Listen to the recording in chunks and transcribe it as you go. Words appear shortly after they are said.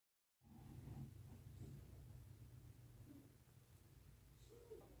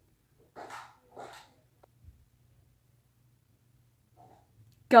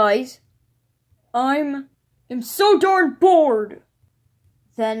Guys, I'm so darn bored.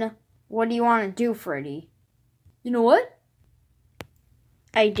 Then, what do you want to do, Freddy? You know what?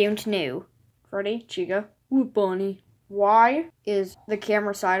 I don't know. Freddy, Chica? What, Bonnie? Why is the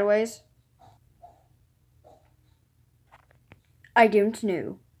camera sideways? I don't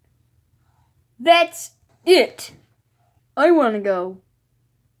know. That's it. I want to go.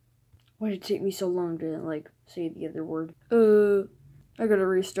 Why did it take me so long to, say the other word? I gotta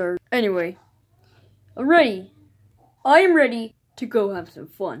restart. Anyway, I'm ready. I am ready to go have some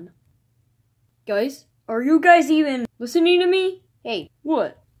fun. Guys, are you guys even listening to me? Hey,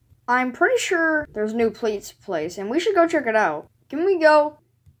 what? I'm pretty sure there's a new pizza place, and we should go check it out. Can we go?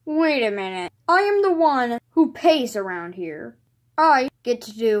 Wait a minute. I am the one who pays around here. I get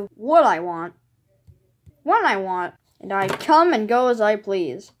to do what I want, when I want, and I come and go as I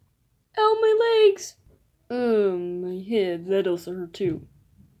please. Ow, my legs! My head, that also hurt too.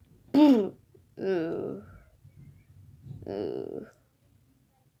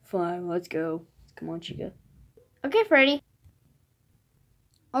 Fine, let's go. Come on, Chica. Okay, Freddy.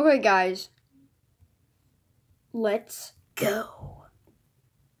 Okay, guys. Let's go.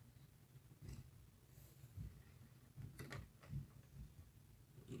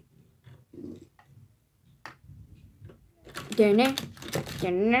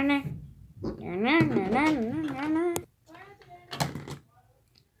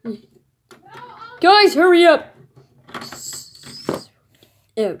 Guys, hurry up!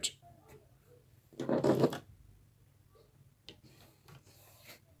 Ouch.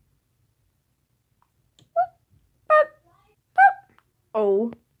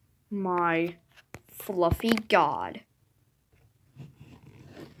 Oh my fluffy god.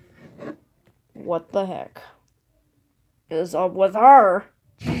 What the heck is up with her?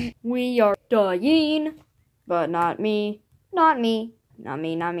 We are dying. But not me. Not me. Not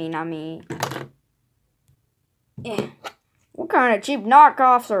me, not me, not me. What kind of cheap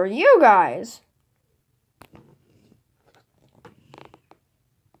knockoffs are you guys?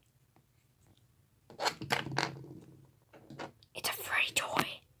 It's a Freddy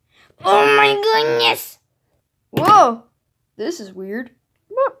toy. Oh my goodness! Whoa! This is weird.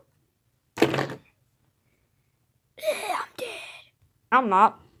 I'm dead. I'm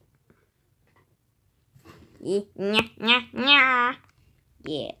not.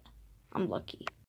 Yeah, I'm lucky.